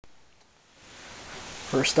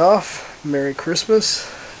First off, Merry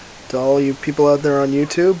Christmas to all you people out there on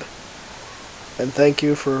YouTube, and thank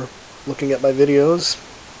you for looking at my videos.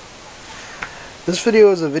 This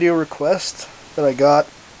video is a video request that I got a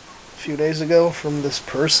few days ago from this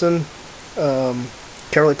person. Can't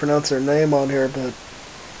really pronounce their name on here, but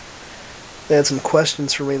they had some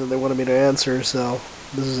questions for me that they wanted me to answer, so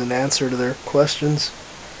this is an answer to their questions.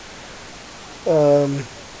 This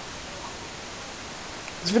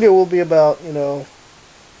video will be about,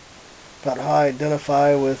 about how I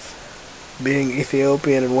identify with being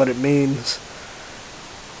Ethiopian and what it means.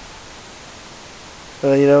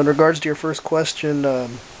 In regards to your first question, I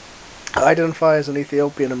identify as an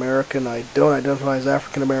Ethiopian American. I don't identify as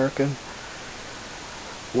African American.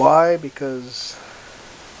 Why? Because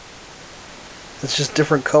it's just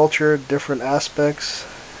different culture, different aspects,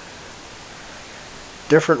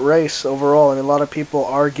 different race overall. I mean, a lot of people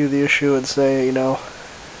argue the issue and say,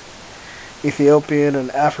 Ethiopian and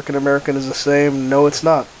African American is the same. No, it's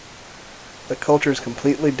not. The culture is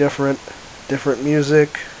completely different. Different music,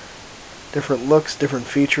 different looks, different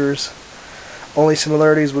features. Only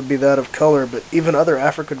similarities would be that of color, but even other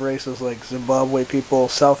African races like Zimbabwe people,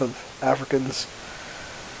 South Africans,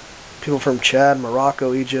 people from Chad,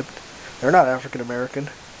 Morocco, Egypt, they're not African American.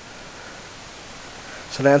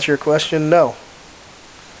 So to answer your question, no.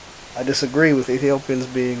 I disagree with Ethiopians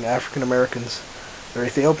being African Americans. They're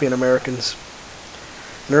Ethiopian Americans.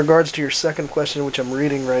 In regards to your second question, which I'm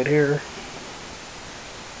reading right here,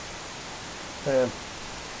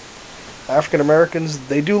 African Americans,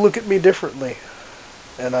 they do look at me differently,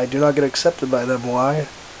 and I do not get accepted by them. Why?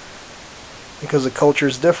 Because the culture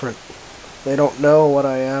is different. They don't know what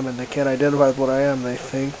I am, and they can't identify with what I am. They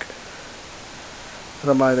think that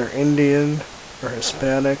I'm either Indian or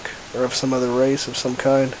Hispanic or of some other race of some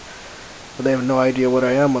kind, but they have no idea what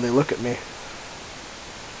I am when they look at me.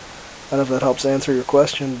 I don't know if that helps answer your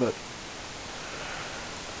question, but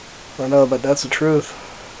I don't know, but that's the truth.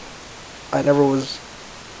 I never was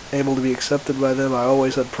able to be accepted by them. I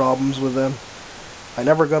always had problems with them. I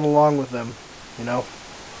never got along with them, It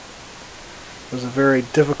was a very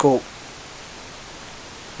difficult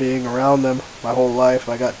being around them my whole life.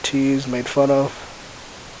 I got teased, made fun of,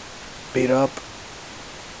 beat up.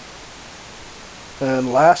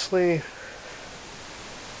 And lastly,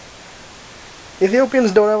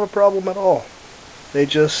 Ethiopians don't have a problem at all. They're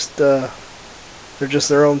just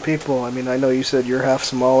their own people. I mean, I know you said you're half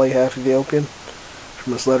Somali, half Ethiopian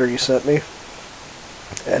from this letter you sent me.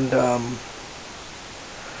 And,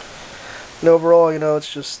 overall,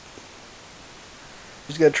 it's just, you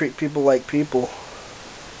just gotta treat people like people.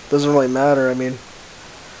 Doesn't really matter. I mean,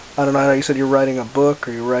 I don't know, I know you said you're writing a book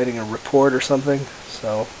or you're writing a report or something,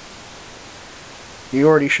 so you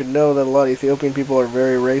already should know that a lot of Ethiopian people are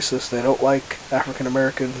very racist. They don't like African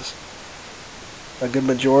Americans. A good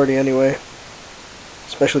majority anyway.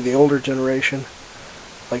 Especially the older generation.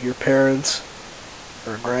 Like your parents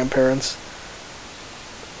or grandparents.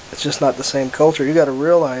 It's just not the same culture. You gotta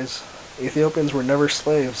realize Ethiopians were never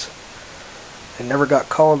slaves. They never got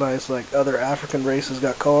colonized like other African races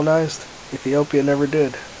got colonized. Ethiopia never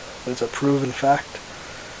did. It's a proven fact.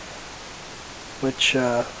 Which,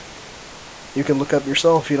 you can look up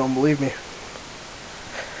yourself if you don't believe me.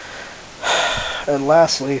 And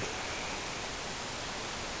lastly,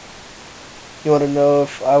 you want to know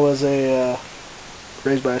if I was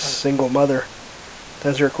raised by a single mother. To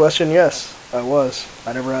answer your question, yes, I was.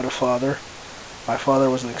 I never had a father. My father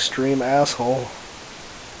was an extreme asshole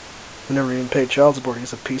who never even paid child support.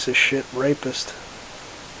 He's a piece of shit rapist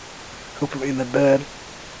who put me in the bed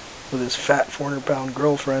with his fat 400-pound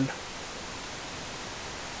girlfriend.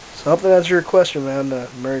 So I hope that answers your question, man.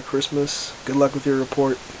 Merry Christmas. Good luck with your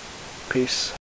report. Peace.